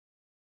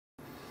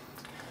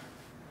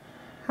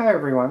Hi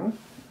everyone.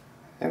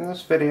 In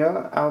this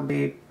video I'll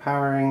be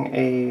powering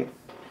a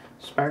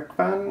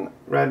Sparkfun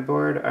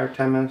Redboard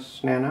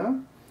Artemis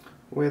Nano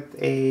with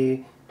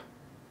a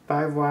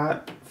 5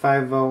 watt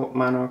 5 volt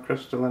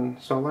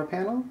monocrystalline solar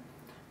panel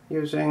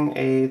using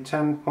a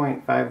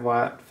 10.5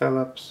 watt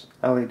Philips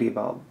LED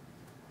bulb.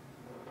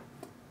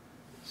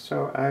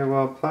 So I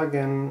will plug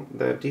in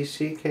the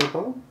DC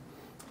cable.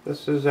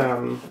 This is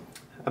a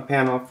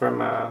panel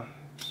from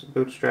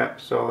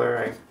Bootstrap Solar.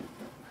 I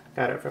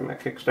got it from a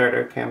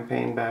Kickstarter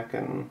campaign back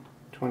in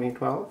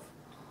 2012.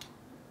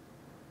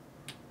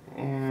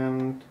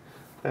 And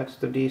that's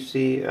the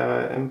DC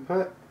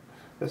input.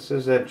 This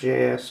is a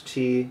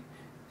JST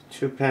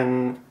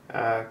 2-pin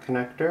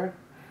connector.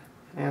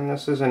 And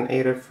this is an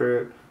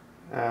Adafruit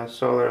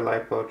solar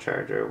LiPo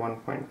charger,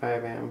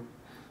 1.5 amp.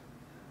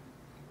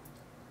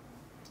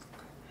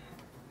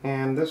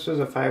 And this is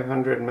a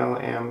 500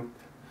 milliamp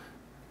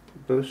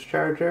boost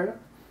charger.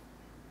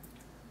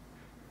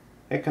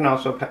 It can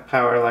also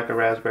power like a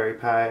Raspberry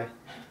Pi.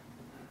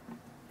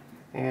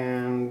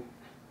 And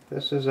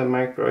this is a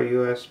micro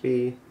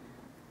USB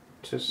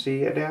to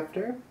C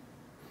adapter.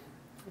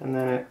 And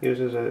then it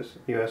uses a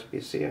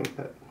USB-C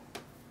input.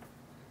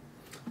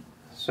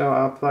 So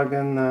I'll plug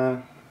in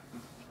the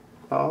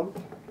bulb.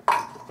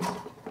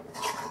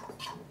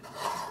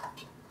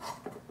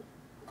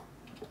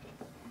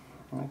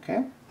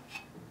 Okay.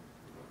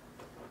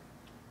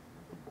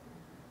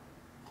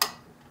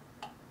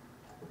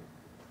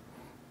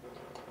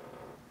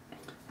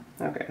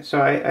 Okay,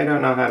 so I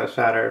don't know how to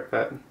solder,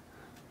 but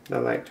the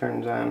light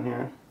turns on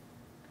here.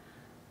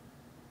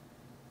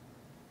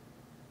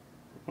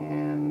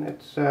 And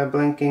it's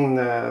blinking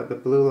the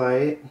blue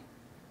light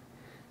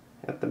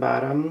at the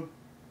bottom,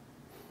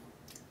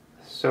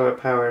 so it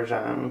powers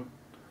on,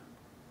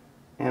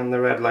 and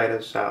the red light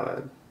is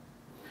solid.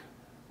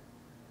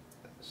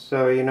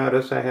 So you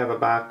notice I have a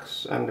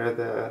box under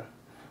the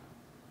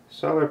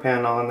solar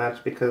panel, and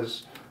that's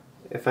because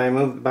if I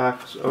move the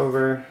box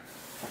over,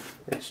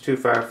 it's too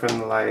far from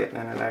the light,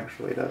 and it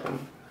actually doesn't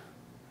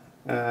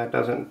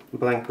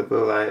blink the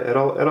blue light.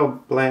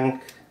 It'll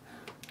blink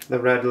the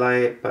red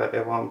light, but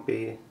it won't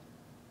be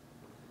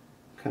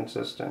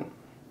consistent.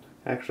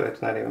 Actually,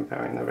 it's not even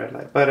powering the red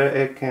light, but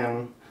it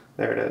can.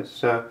 There it is.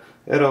 So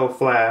it'll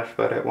flash,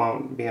 but it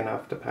won't be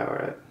enough to power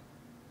it.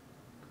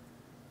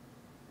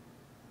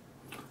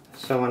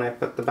 So when I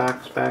put the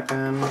box back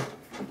on,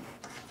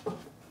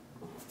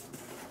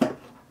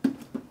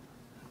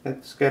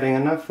 it's getting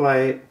enough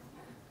light,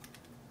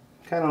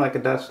 kind of like a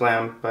dust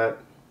lamp, but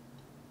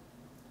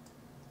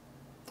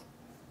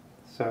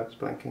so it's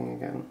blinking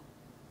again.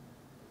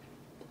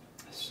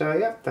 So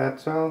yeah,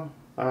 that's all.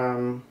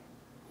 Oh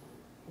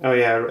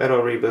yeah,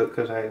 it'll reboot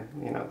because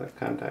the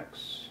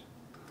contacts.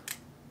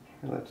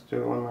 Let's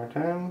do it one more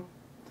time.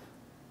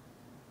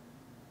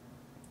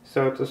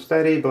 So it's a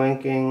steady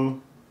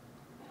blinking,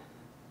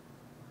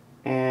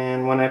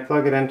 and when I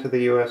plug it into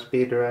the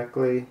USB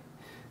directly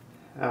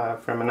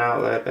from an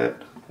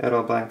outlet,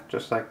 it'll blink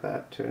just like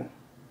that too.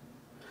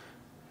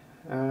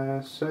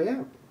 So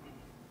yeah.